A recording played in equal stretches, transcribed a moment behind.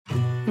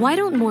Why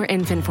don't more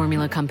infant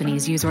formula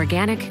companies use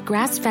organic,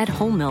 grass-fed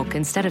whole milk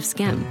instead of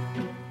skim?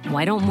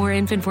 Why don't more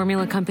infant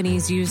formula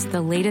companies use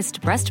the latest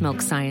breast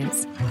milk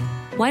science?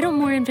 Why don't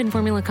more infant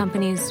formula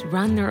companies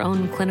run their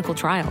own clinical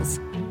trials?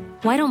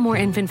 Why don't more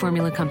infant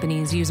formula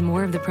companies use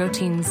more of the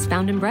proteins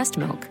found in breast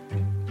milk?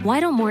 Why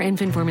don't more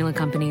infant formula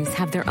companies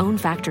have their own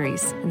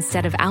factories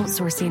instead of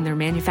outsourcing their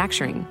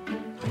manufacturing?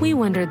 We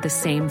wondered the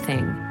same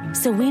thing.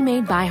 So we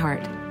made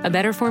ByHeart, a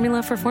better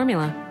formula for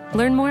formula.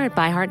 Learn more at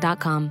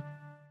byheart.com.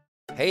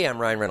 Hey, I'm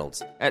Ryan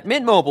Reynolds. At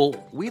Mint Mobile,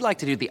 we like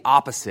to do the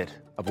opposite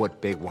of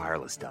what Big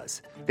Wireless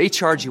does. They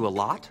charge you a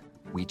lot,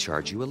 we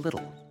charge you a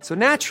little. So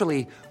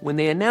naturally, when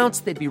they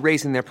announced they'd be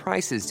raising their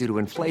prices due to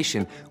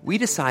inflation, we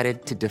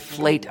decided to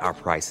deflate our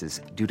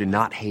prices due to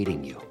not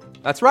hating you.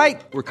 That's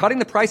right. We're cutting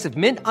the price of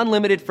Mint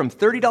Unlimited from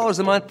 $30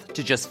 a month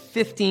to just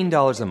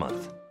 $15 a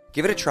month.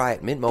 Give it a try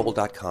at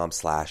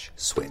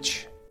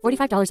mintmobile.com/switch.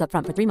 $45 up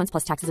front for 3 months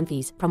plus taxes and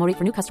fees. Promo rate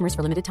for new customers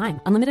for limited time.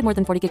 Unlimited more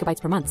than 40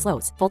 gigabytes per month.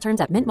 Slows full terms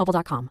at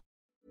mintmobile.com.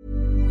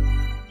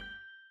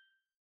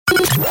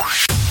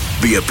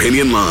 The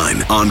Opinion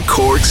Line on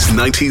Cork's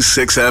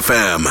 96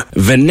 FM.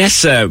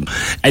 Vanessa,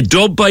 a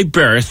Dub by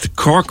birth,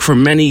 Cork for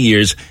many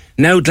years,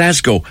 now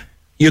Glasgow.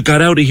 You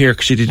got out of here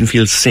because you didn't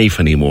feel safe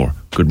anymore.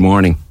 Good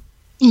morning.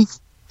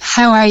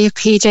 How are you,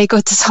 PJ?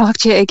 Good to talk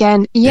to you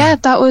again. Yeah,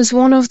 that was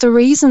one of the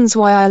reasons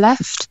why I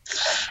left.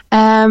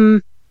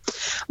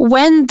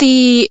 When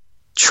the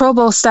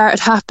trouble started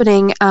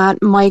happening at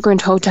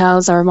migrant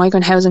hotels or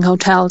migrant housing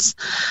hotels,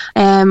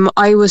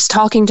 I was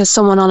talking to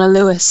someone on a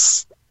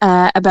Lewis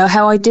about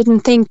how I didn't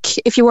think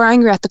if you were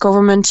angry at the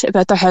government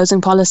about their housing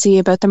policy,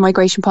 about their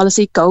migration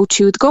policy, go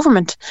to the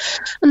government.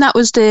 And that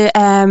was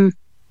that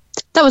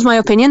was my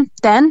opinion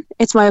then.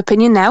 It's my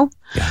opinion now.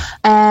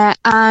 Yeah.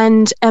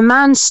 And a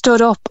man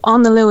stood up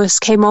on the Lewis,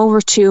 came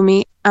over to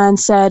me and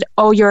said,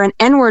 "Oh, you're an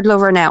N-word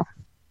lover now."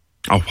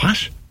 Oh,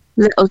 what?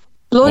 Little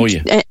blood,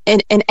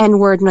 an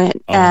N-word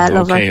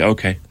lover.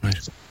 Okay,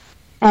 right.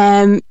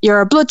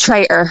 You're a blood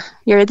traitor.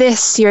 You're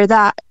this, you're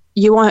that.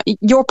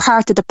 You're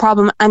part of the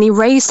problem. And he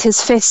raised his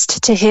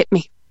fist to hit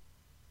me.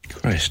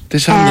 Christ,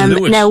 this on the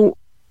Lewis? Now,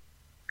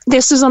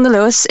 this was on the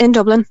Lewis in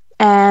Dublin,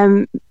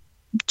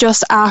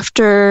 just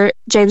after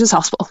James's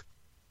Hospital.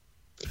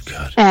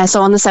 God.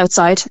 So on the south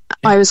side,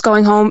 I was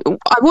going home.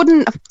 I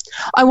wouldn't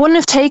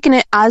have taken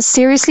it as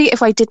seriously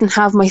if I didn't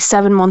have my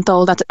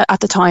 7-month-old at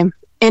the time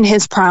in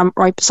his pram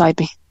right beside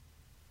me.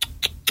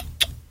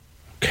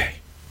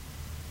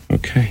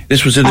 Okay.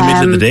 This was in the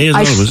middle of the day as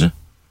well, was it?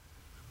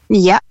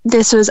 Yeah,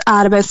 this was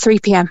at about 3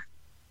 p.m.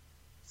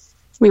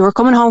 We were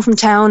coming home from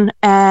town,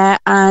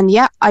 and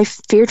yeah, I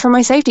feared for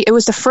my safety. It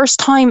was the first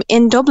time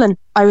in Dublin.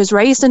 I was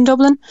raised in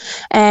Dublin.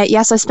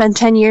 Yes, I spent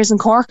 10 years in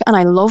Cork, and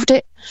I loved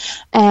it.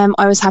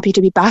 I was happy to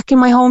be back in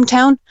my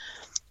hometown,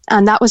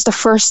 and that was the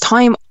first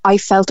time I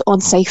felt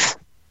unsafe.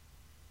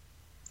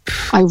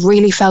 I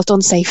really felt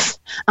unsafe,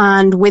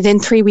 and within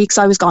 3 weeks,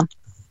 I was gone.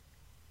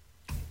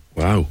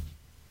 Wow.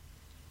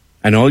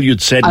 And all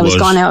you'd said I was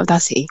gone out of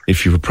that city.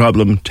 If you have a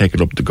problem, take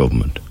it up to the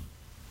government.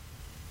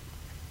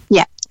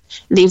 Yeah.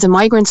 Leave the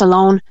migrants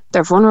alone.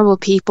 They're vulnerable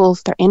people.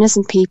 They're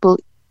innocent people.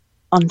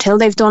 Until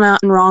they've done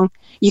anything wrong,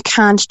 you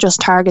can't just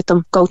target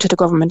them. Go to the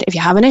government. If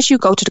you have an issue,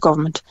 go to the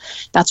government.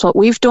 That's what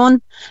we've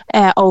done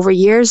over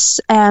years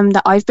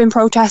that I've been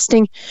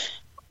protesting.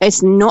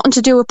 It's nothing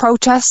to do with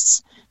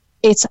protests.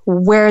 It's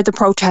where the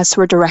protests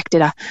were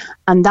directed at.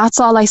 And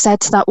that's all I said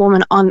to that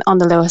woman on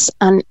the Lewis.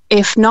 And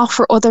if not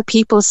for other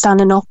people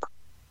standing up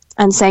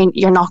and saying,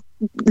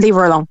 leave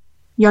her alone.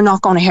 You're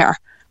not going to hear her.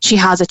 She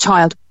has a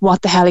child.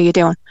 What the hell are you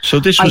doing? So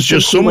this was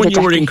just someone you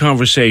were in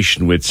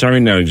conversation with. Sorry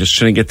now, I'm just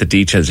trying to get the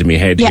details in my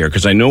head here,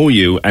 because I know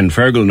you and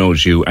Fergal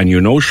knows you, and you're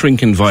no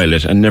shrinking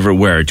violet and never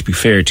were, to be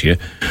fair to you.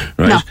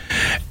 Right?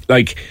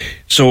 No.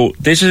 So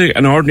this is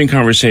an ordinary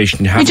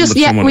conversation you have with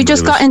someone. We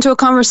just got into a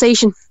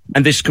conversation.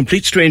 And this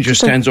complete stranger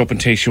stands up and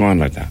takes you on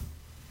like that?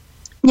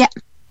 Yeah.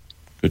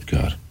 Good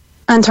God.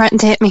 And threatened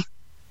to hit me.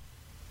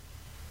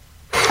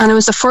 And it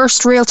was the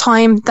first real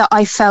time that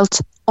I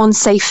felt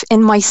unsafe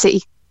in my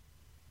city.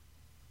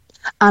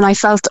 And I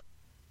felt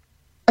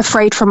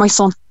afraid for my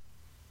son.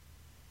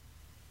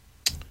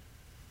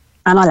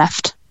 And I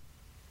left.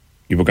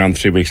 You were gone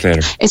 3 weeks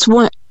later? It's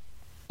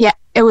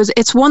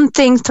one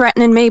thing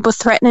threatening me, but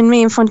threatening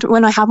me in front of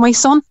when I have my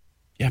son?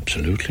 Yeah,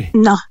 absolutely.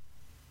 No.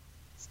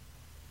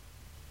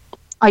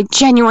 I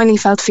genuinely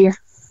felt fear.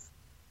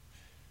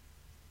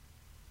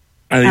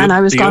 And I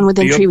was gone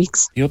within 3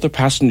 weeks. The other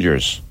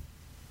passengers,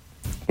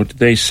 what did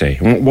they say?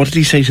 What did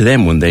he say to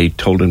them when they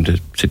told him to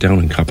sit down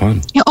and cop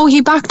on? Yeah,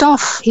 he backed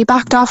off. He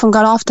backed off and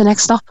got off the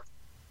next stop.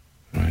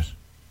 Right.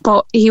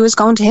 But he was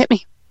going to hit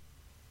me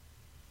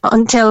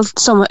until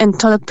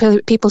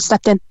people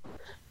stepped in.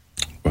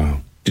 Wow.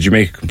 Did you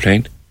make a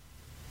complaint?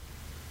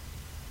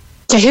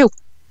 To who?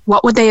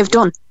 What would they have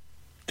done?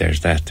 There's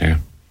that there.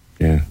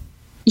 Yeah.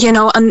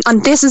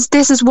 And this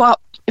is what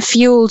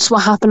fuels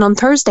what happened on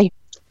Thursday.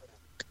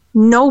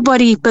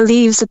 Nobody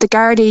believes that the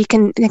Gardaí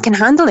can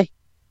handle it.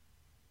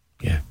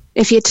 Yeah.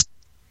 If you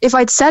if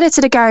I'd said it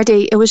to the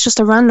Gardaí, it was just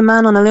a random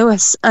man on a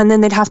Lewis, and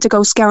then they'd have to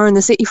go scouring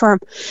the city for him.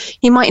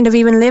 He mightn't have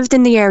even lived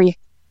in the area.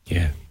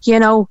 Yeah. You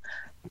know,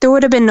 there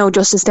would have been no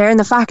justice there. And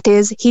the fact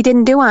is, he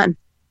didn't do anything.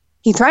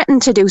 He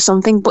threatened to do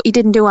something, but he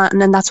didn't do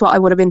anything, and that's what I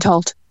would have been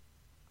told.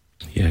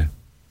 Yeah.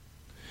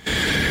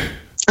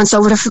 And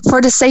so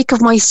for the sake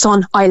of my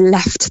son, I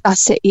left that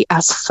city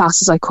as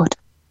fast as I could.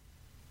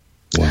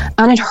 Wow.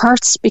 And it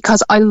hurts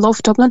because I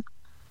love Dublin.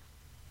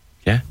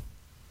 Yeah.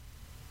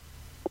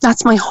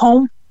 That's my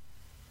home.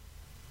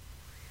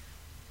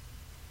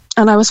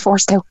 And I was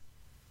forced to.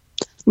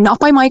 Not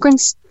by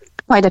migrants,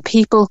 by the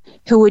people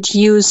who would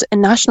use a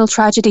national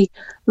tragedy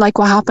like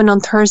what happened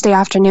on Thursday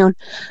afternoon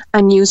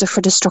and use it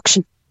for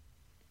destruction.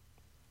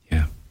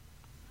 Yeah.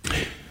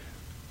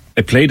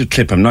 I played a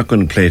clip. I'm not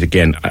going to play it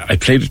again. I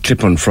played a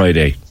clip on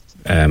Friday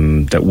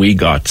that we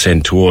got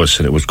sent to us,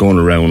 and it was going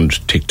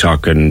around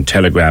TikTok and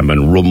Telegram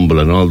and Rumble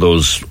and all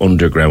those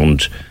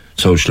underground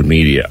social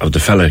media of the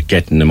fella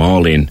getting them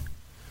all in.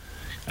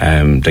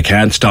 They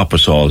can't stop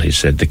us all, he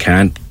said. They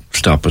can't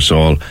stop us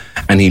all.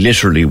 And he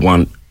literally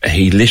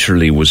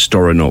was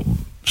stirring up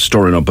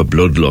a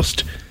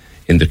bloodlust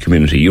in the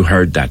community. You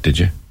heard that, did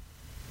you?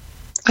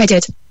 I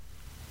did.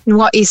 And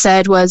what he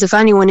said was, if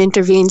anyone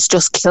intervenes,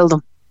 just kill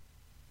them.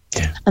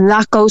 Yeah. And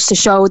that goes to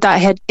show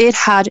that it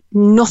had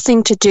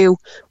nothing to do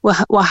with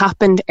what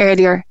happened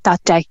earlier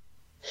that day.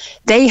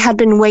 They had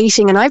been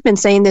waiting, and I've been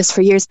saying this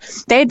for years,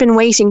 they had been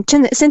waiting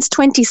since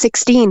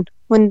 2016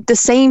 when the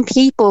same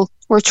people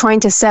were trying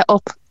to set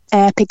up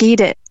a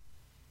Pegida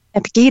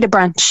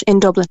branch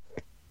in Dublin.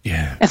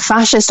 Yeah. A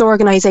fascist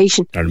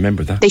organisation. I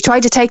remember that. They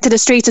tried to take to the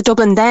streets of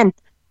Dublin then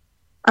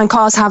and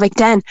cause havoc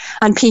then,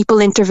 and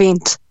people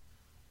intervened.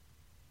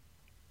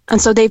 And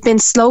so they've been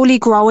slowly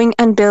growing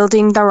and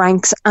building their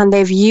ranks, and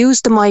they've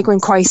used the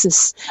migrant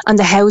crisis and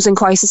the housing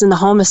crisis and the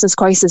homelessness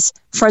crisis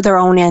for their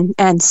own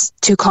ends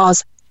to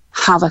cause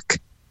havoc.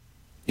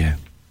 Yeah.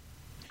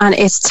 And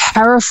it's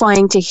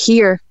terrifying to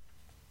hear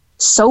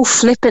so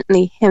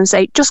flippantly him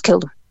say, just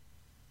kill them.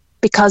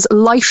 Because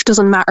life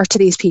doesn't matter to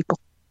these people.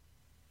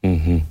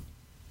 Mm-hmm.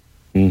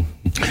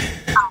 Mm-hmm.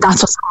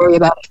 That's what's scary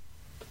about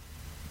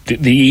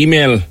it. The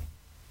email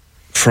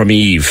from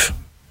Eve,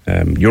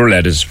 your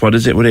lad is, what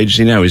is it? What age is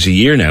he now? He's a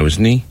year now,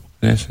 isn't he?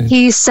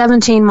 He's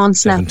 17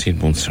 months now. 17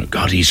 months. Oh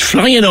God, he's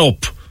flying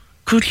up.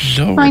 Good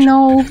Lord. I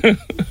know.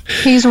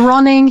 He's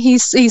running.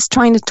 He's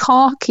trying to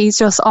talk. He's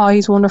just,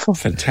 he's wonderful.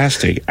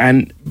 Fantastic.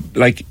 And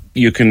like,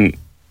 you can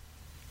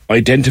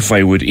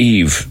identify with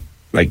Eve.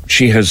 Like,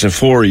 she has a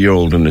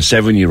 4-year-old and a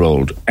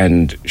 7-year-old,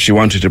 and she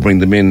wanted to bring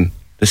them in,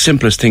 the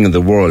simplest thing in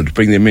the world,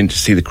 bring them in to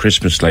see the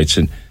Christmas lights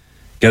and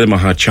get them a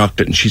hot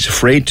chocolate, and she's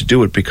afraid to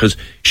do it because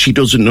she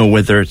doesn't know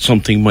whether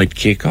something might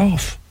kick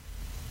off.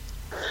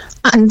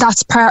 And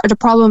that's part of the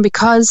problem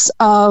because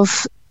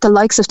of the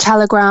likes of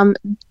Telegram.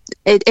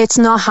 It's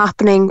not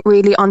happening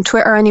really on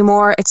Twitter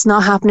anymore. It's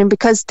not happening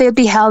because they'll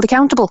be held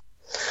accountable.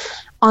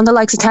 On the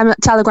likes of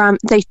Telegram,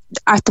 they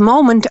at the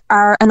moment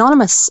are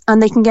anonymous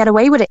and they can get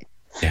away with it.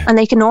 Yeah. And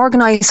they can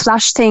organise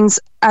flash things.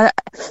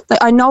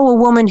 I know a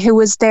woman who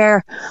was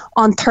there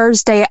on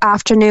Thursday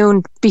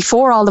afternoon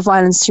before all the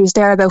violence. She was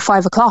there about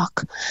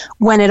 5:00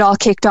 when it all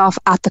kicked off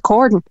at the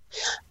cordon.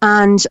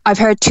 And I've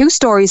heard 2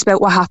 stories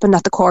about what happened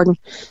at the cordon.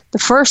 The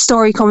first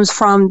story comes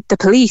from the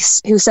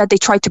police, who said they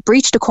tried to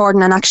breach the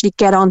cordon and actually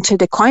get onto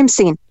the crime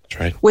scene. That's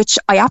right. Which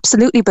I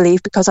absolutely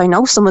believe because I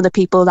know some of the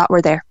people that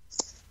were there.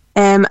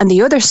 And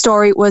the other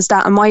story was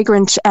that a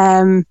migrant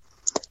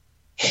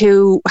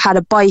who had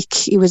a bike,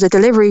 he was a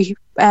delivery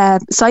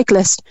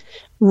cyclist,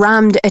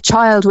 rammed a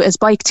child with his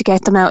bike to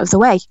get them out of the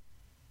way,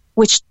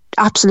 which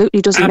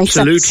absolutely doesn't make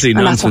sense.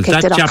 Absolutely nonsense.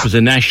 That chap is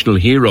a national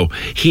hero.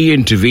 He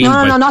intervened.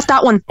 No, not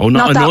that one. Oh,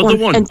 not that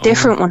one. A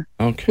different one.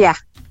 Okay. Yeah.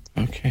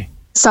 Okay.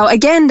 So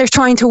again, they're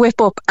trying to whip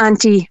up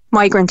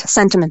anti-migrant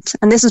sentiment,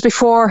 and this is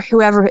before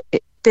whoever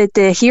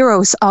the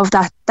heroes of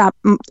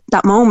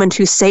that moment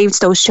who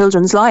saved those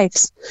children's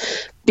lives,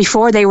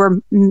 before they were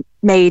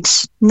made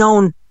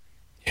known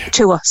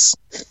to us.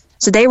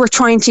 So they were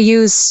trying to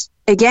use,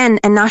 again,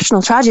 a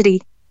national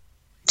tragedy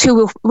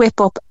to whip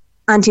up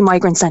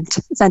anti-migrant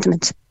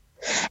sentiment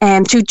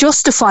to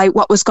justify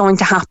what was going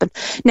to happen.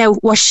 Now,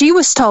 what she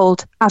was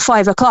told at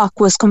 5:00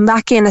 was come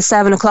back in at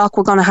 7:00,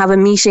 we're going to have a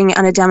meeting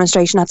and a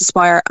demonstration at the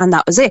Spire, and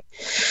that was it.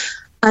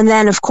 And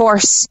then, of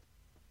course,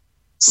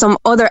 some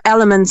other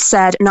elements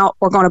said, no,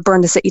 we're going to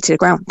burn the city to the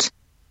ground.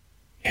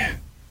 Yeah.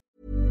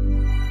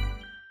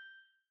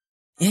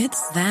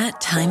 It's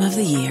that time of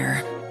the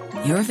year.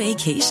 Your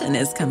vacation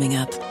is coming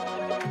up.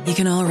 You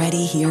can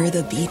already hear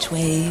the beach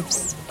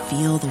waves,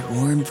 feel the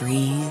warm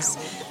breeze,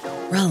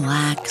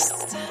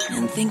 relax,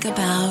 and think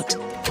about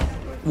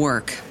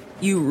work.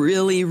 You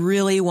really,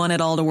 really want it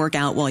all to work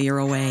out while you're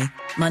away.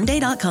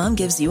 Monday.com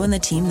gives you and the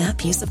team that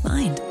peace of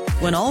mind.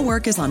 When all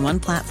work is on one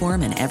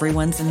platform and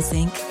everyone's in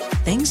sync,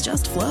 things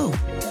just flow.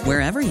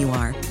 Wherever you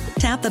are,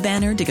 tap the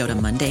banner to go to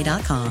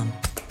Monday.com.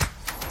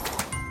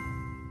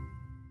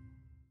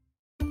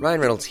 Ryan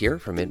Reynolds here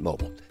from Mint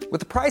Mobile. With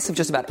the price of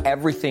just about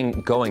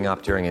everything going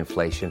up during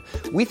inflation,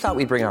 we thought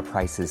we'd bring our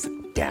prices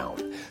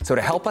down. So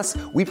to help us,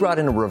 we brought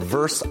in a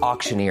reverse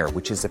auctioneer,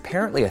 which is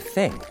apparently a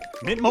thing.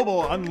 Mint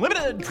Mobile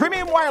Unlimited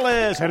Premium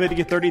Wireless. How to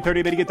get 30,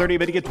 30, bit to get 30,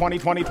 bit to get 20,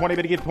 20, 20,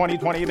 bit to get 20,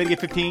 20, bit to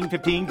get 15,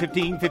 15,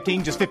 15,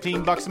 15, just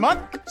 $15 a month?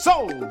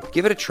 Sold!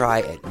 Give it a try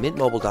at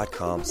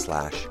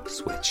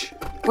mintmobile.com/switch.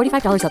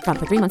 $45 up front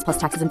for 3 months plus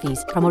taxes and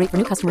fees. Promo rate for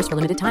new customers for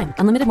limited time.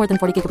 Unlimited more than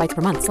 40 gigabytes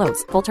per month.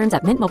 Slows full terms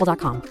at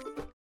mintmobile.com.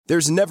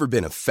 There's never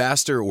been a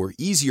faster or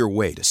easier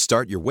way to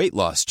start your weight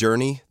loss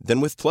journey than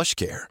with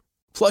PlushCare.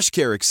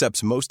 PlushCare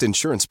accepts most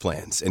insurance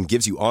plans and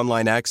gives you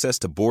online access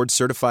to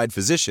board-certified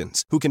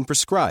physicians who can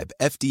prescribe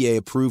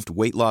FDA-approved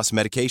weight loss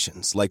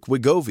medications like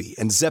Wegovy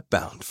and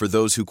Zepbound for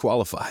those who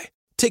qualify.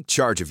 Take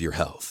charge of your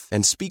health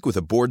and speak with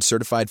a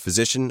board-certified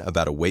physician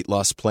about a weight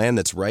loss plan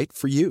that's right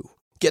for you.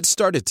 Get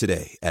started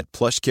today at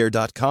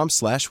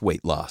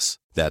plushcare.com/weight loss.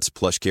 That's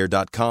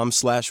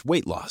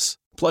plushcare.com/weight loss.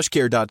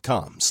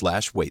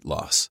 plushcare.com/weight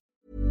loss.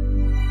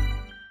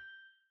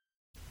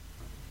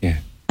 Yeah.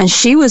 And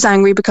she was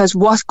angry because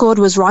what good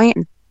was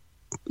rioting?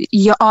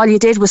 All you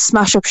did was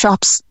smash up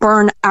shops,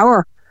 burn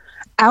our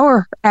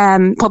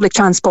public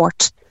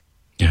transport,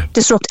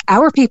 disrupt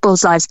our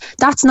people's lives.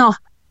 That's not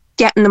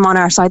getting them on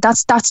our side.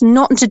 That's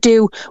nothing to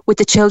do with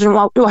the children.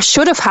 What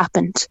should have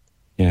happened,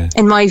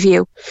 in my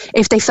view,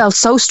 if they felt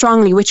so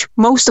strongly, which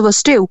most of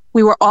us do.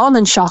 We were all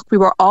in shock. We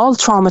were all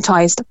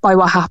traumatized by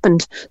what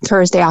happened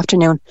Thursday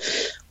afternoon.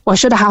 What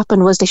should have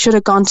happened was they should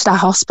have gone to that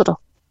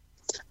hospital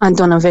and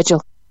done a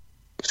vigil.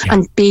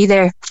 And be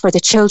there for the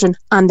children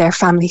and their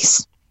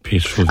families.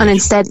 Peaceful. And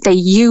instead they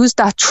used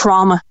that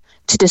trauma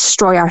to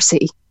destroy our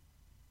city.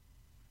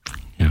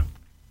 Yeah.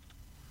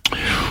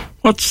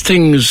 What's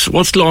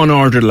law and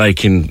order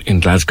like in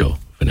Glasgow,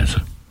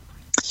 Vanessa?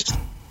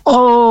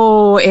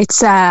 Oh,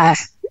 it's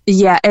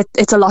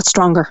it's a lot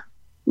stronger,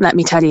 let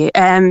me tell you.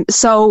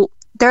 So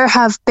there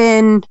have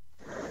been,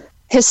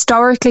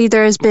 historically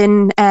there's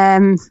been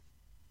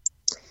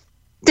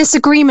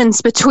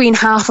disagreements between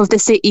half of the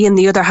city and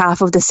the other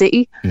half of the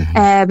city.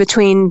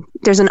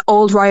 There's an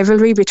old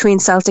rivalry between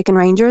Celtic and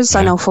Rangers.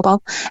 I know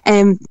football,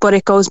 but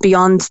it goes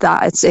beyond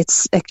that.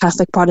 It's a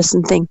Catholic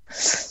Protestant thing,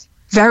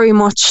 very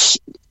much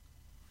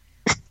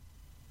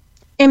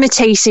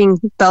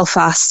imitating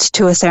Belfast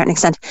to a certain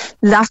extent.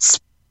 That's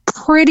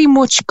pretty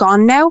much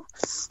gone now,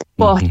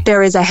 but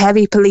there is a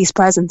heavy police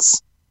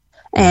presence,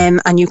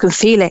 and you can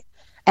feel it.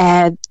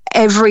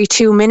 Every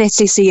 2 minutes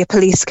you see a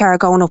police car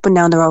going up and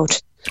down the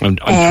road. I'm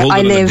told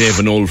on the day of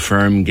an Old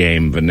Firm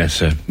game,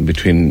 Vanessa,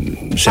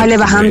 between Celtic I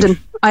live at Hampden.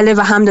 I live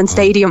at Hampden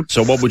Stadium.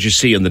 So what would you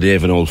see on the day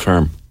of an Old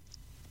Firm?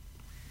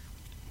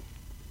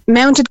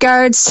 Mounted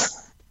guards,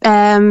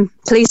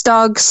 police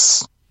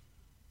dogs,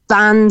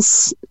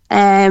 vans,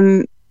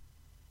 the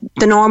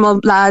normal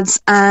lads,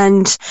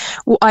 and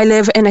I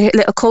live in a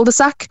little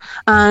cul-de-sac,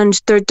 and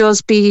there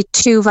does be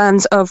 2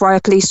 vans of Royal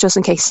Police just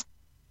in case.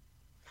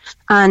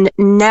 And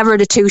never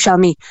the two shall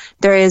meet.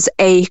 There is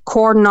a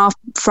cordon off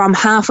from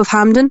half of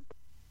Hampden,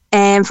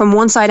 and from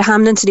one side of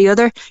Hampden to the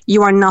other.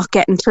 You are not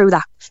getting through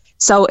that.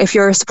 So if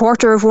you're a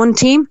supporter of one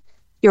team,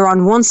 you're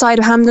on one side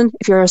of Hampden.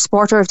 If you're a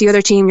supporter of the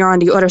other team, you're on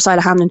the other side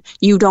of Hampden.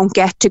 You don't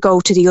get to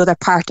go to the other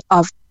part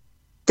of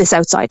the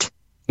south side.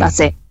 That's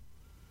it.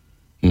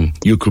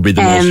 You could be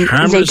the most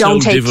harmless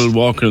old devil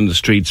walking on the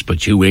streets,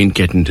 but you ain't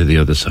getting to the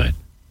other side.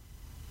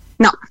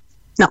 No.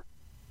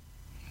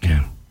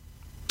 Yeah.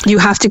 You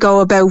have to go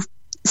about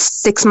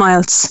 6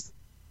 miles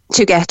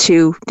to get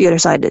to the other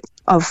side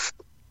of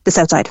the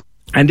south side.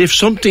 And if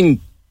something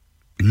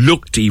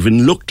looked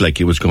like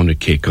it was going to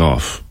kick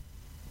off,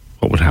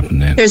 what would happen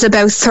then? There's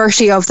about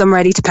 30 of them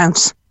ready to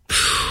pounce.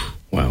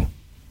 Wow.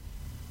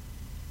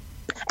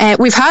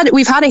 We've had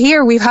it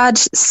here. We've had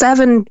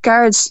 7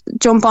 guards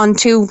jump on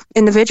 2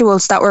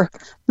 individuals that were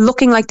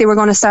looking like they were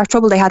going to start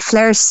trouble. They had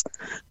flares.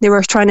 They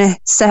were trying to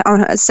set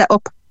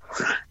up,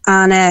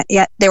 and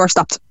they were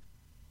stopped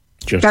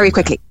very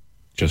quickly.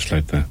 Just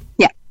like that.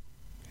 Yeah,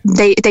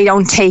 they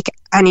don't take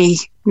any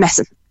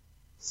messing.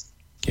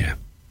 Yeah,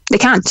 they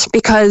can't,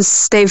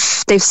 because they've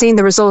seen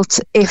the result.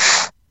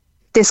 If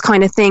this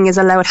kind of thing is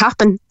allowed to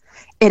happen,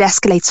 it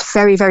escalates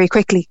very, very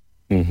quickly.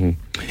 Mm-hmm.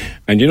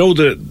 And you know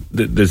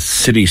the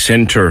city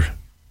centre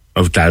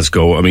of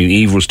Glasgow, I mean,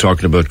 Eve was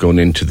talking about going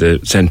into the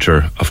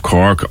centre of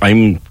Cork.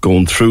 I'm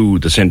going through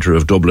the centre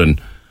of Dublin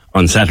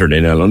on Saturday,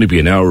 and I'll only be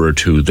an hour or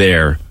 2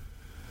 there.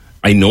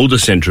 I know the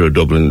centre of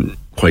Dublin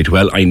quite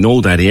well. I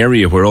know that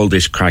area where all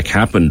this crack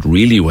happened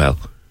really well.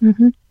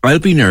 Mm-hmm. I'll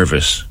be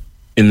nervous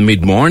in the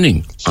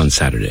mid-morning on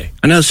Saturday.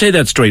 And I'll say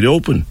that straight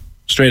out.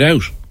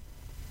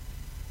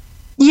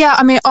 Yeah,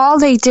 I mean, all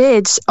they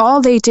did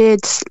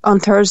on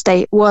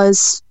Thursday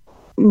was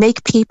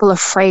make people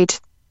afraid.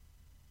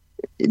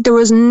 There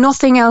was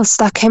nothing else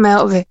that came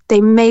out of it. They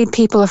made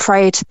people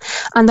afraid.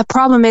 And the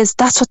problem is,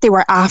 that's what they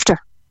were after.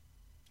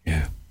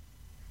 Yeah.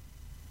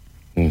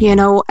 Mm-hmm. You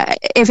know,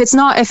 if it's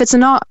not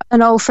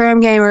an Old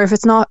Firm game, or if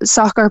it's not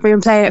soccer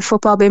being played,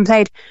 football being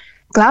played,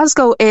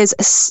 Glasgow is,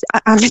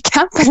 and I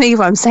can't believe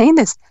I'm saying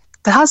this,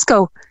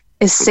 Glasgow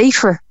is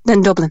safer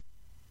than Dublin.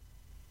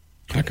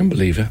 I can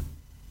believe it.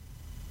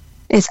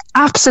 It's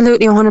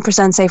absolutely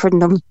 100% safer than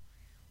Dublin.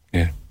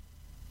 Yeah.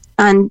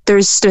 And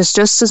there's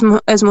just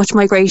as much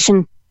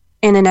migration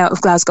in and out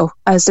of Glasgow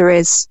as there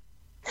is.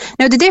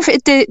 Now,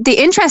 the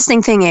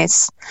interesting thing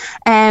is,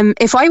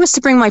 if I was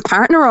to bring my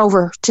partner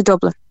over to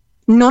Dublin,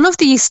 none of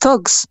these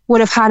thugs would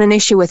have had an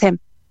issue with him.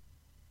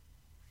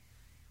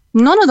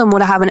 None of them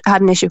would have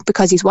had an issue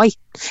because he's white,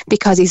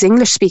 because he's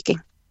English speaking.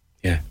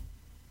 Yeah.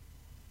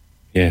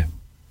 Yeah.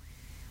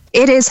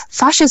 It is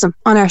fascism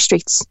on our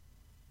streets.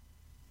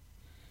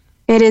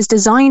 It is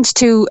designed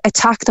to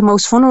attack the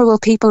most vulnerable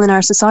people in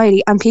our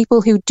society and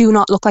people who do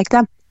not look like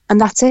them. And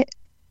that's it.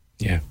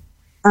 Yeah.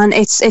 And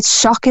it's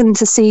shocking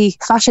to see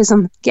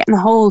fascism getting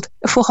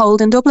a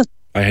foothold in Dublin.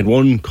 I had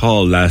one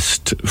call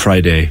last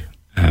Friday,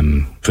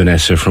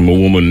 Vanessa, from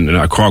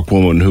a Cork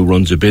woman who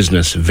runs a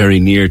business very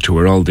near to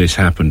where all this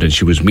happened, and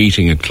she was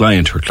meeting a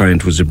client. Her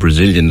client was a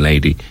Brazilian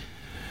lady.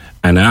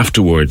 And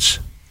afterwards,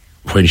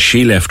 when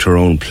she left her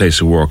own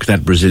place of work,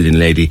 that Brazilian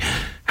lady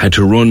had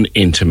to run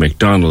into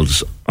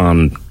McDonald's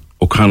on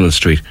O'Connell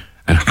Street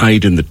and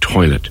hide in the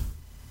toilet.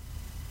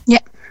 Yeah.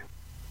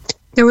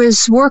 There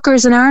was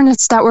workers in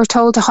Arnott's that were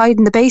told to hide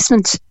in the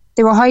basement.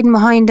 They were hiding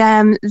behind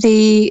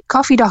the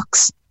coffee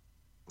docks,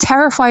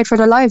 terrified for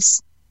their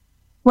lives.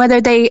 Whether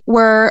they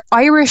were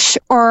Irish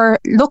or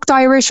looked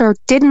Irish or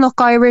didn't look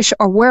Irish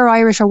or were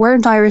Irish or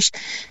weren't Irish,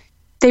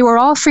 they were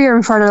all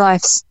fearing for their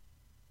lives.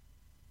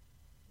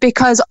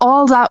 Because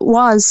all that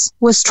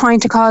was trying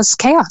to cause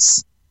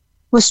chaos,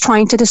 was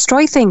trying to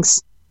destroy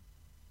things.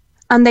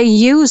 And they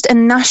used a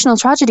national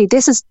tragedy.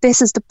 This is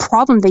the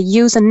problem. They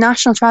used a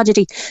national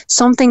tragedy,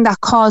 something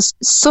that caused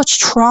such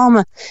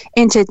trauma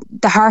into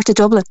the heart of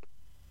Dublin.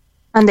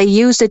 And they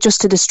used it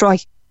just to destroy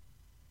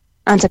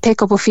and to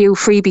pick up a few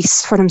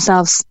freebies for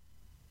themselves.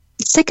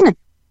 It's sickening.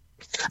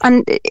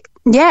 And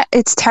yeah,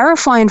 it's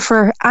terrifying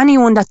for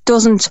anyone that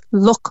doesn't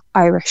look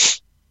Irish,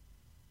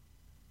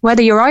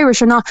 whether you're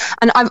Irish or not.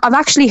 And I've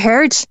actually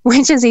heard,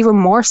 which is even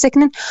more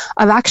sickening,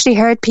 I've actually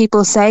heard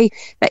people say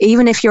that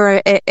even if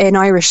you're an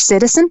Irish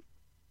citizen,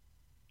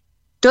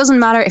 doesn't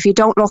matter if you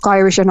don't look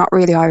Irish, you're not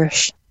really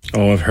Irish.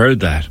 Oh, I've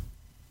heard that.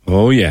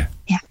 Oh, yeah.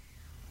 Yeah.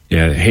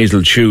 Yeah,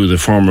 Hazel Chew, the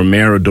former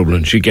mayor of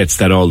Dublin, she gets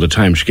that all the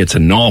time. She gets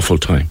an awful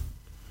time.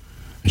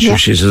 And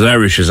she's as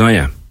Irish as I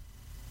am.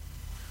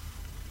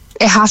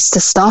 It has to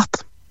stop.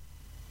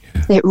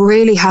 Yeah. It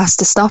really has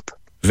to stop.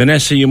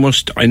 Vanessa,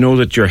 I know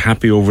that you're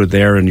happy over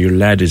there and your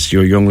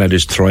young lad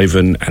is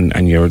thriving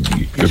and you're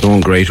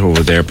doing great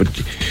over there, but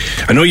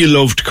I know you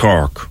loved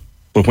Cork,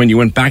 but when you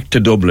went back to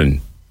Dublin,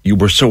 you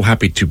were so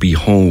happy to be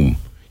home.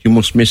 You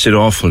must miss it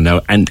awful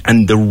now, and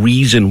the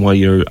reason why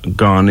you're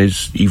gone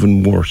is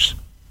even worse.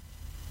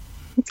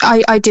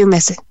 I do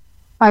miss it.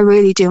 I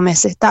really do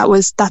miss it.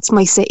 That's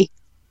my city.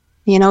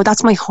 You know,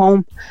 that's my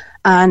home,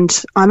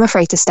 and I'm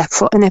afraid to step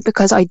foot in it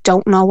because I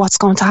don't know what's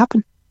going to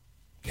happen.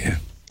 Yeah.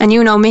 And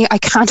you know me, I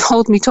can't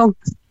hold my tongue.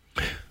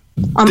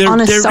 I'm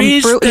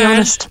brutally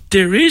honest.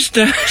 There is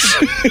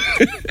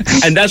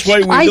that. And that's why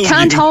we love you. I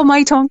can't hold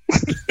my tongue.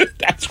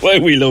 That's why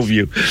we love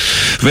you.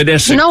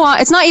 Vanessa. You know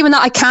what? It's not even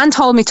that I can't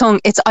hold my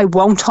tongue. It's I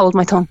won't hold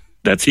my tongue.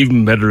 That's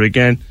even better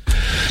again.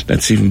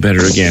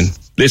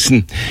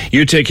 Listen,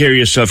 you take care of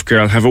yourself,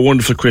 girl. Have a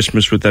wonderful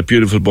Christmas with that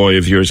beautiful boy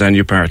of yours and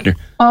your partner.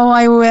 Oh,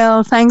 I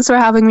will. Thanks for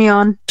having me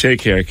on. Take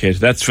care, kid.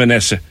 That's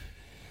Vanessa.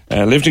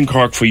 Lived in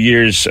Cork for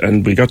years,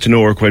 and we got to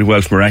know her quite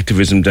well from her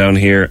activism down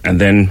here, and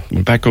then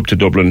went back up to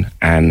Dublin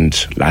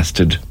and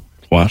lasted,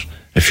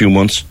 a few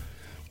months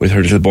with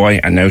her little boy,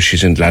 and now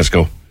she's in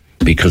Glasgow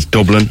because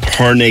Dublin,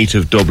 her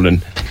native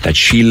Dublin, that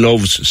she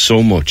loves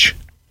so much,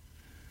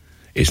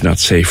 is not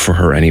safe for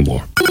her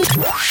anymore.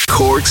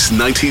 Cork's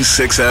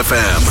 96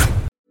 FM.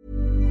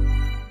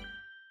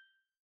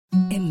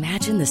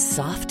 Imagine the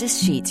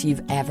softest sheets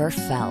you've ever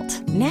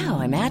felt. Now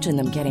imagine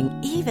them getting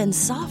even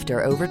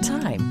softer over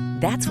time.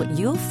 That's what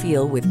you'll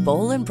feel with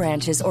Boll &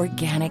 Branch's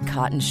organic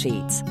cotton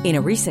sheets. In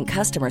a recent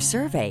customer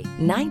survey,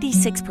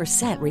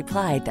 96%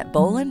 replied that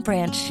Boll &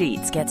 Branch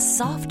sheets get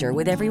softer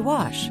with every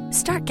wash.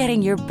 Start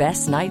getting your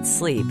best night's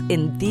sleep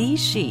in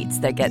these sheets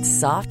that get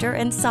softer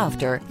and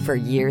softer for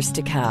years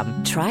to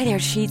come. Try their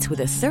sheets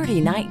with a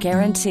 30-night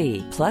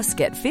guarantee. Plus,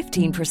 get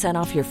 15%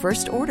 off your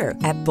first order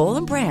at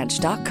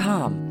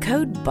bollandbranch.com.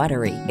 Code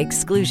BUTTERY.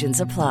 Exclusions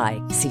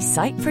apply. See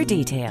site for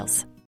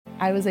details.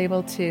 I was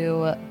able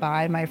to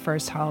buy my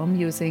first home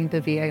using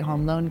the VA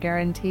home loan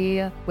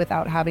guarantee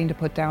without having to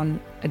put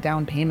down a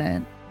down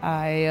payment.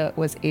 I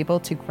was able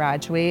to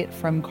graduate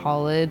from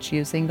college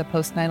using the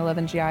post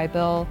 9/11 GI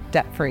Bill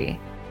debt-free.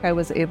 I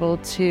was able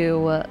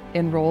to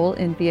enroll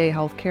in VA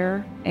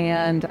healthcare,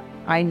 and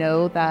I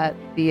know that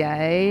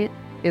VA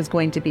is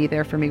going to be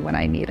there for me when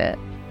I need it.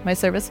 My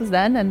service was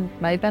then, and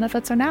my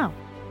benefits are now.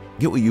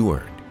 Get what you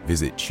earned.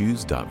 Visit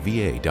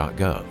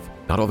choose.va.gov.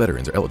 Not all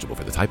veterans are eligible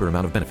for the type or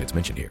amount of benefits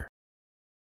mentioned here.